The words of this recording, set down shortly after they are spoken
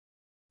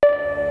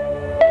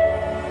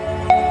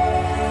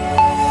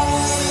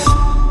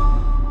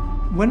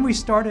When we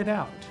started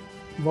out,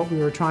 what we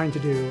were trying to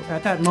do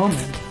at that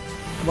moment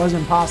was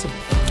impossible.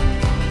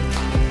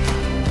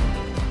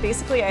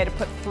 Basically, I had to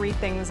put 3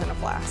 things in a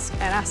flask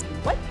and ask,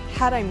 what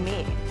had I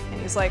made? And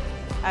he's like,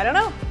 I don't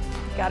know,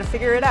 gotta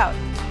figure it out.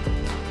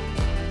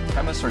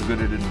 Chemists are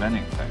good at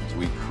inventing things.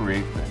 We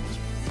create things.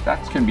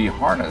 That can be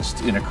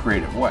harnessed in a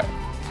creative way.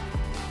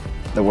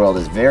 The world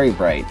is very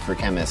bright for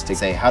chemists to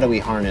say, how do we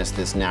harness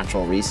this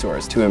natural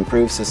resource to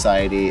improve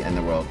society and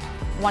the world?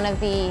 One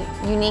of the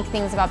unique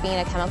things about being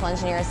a chemical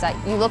engineer is that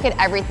you look at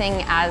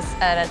everything as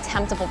an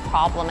attemptable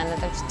problem and that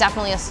there's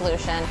definitely a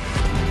solution.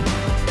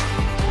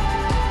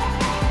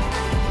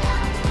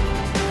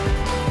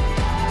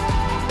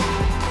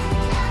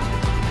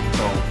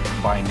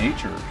 So, by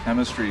nature,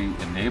 chemistry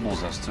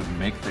enables us to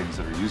make things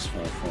that are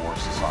useful for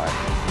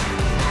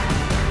society.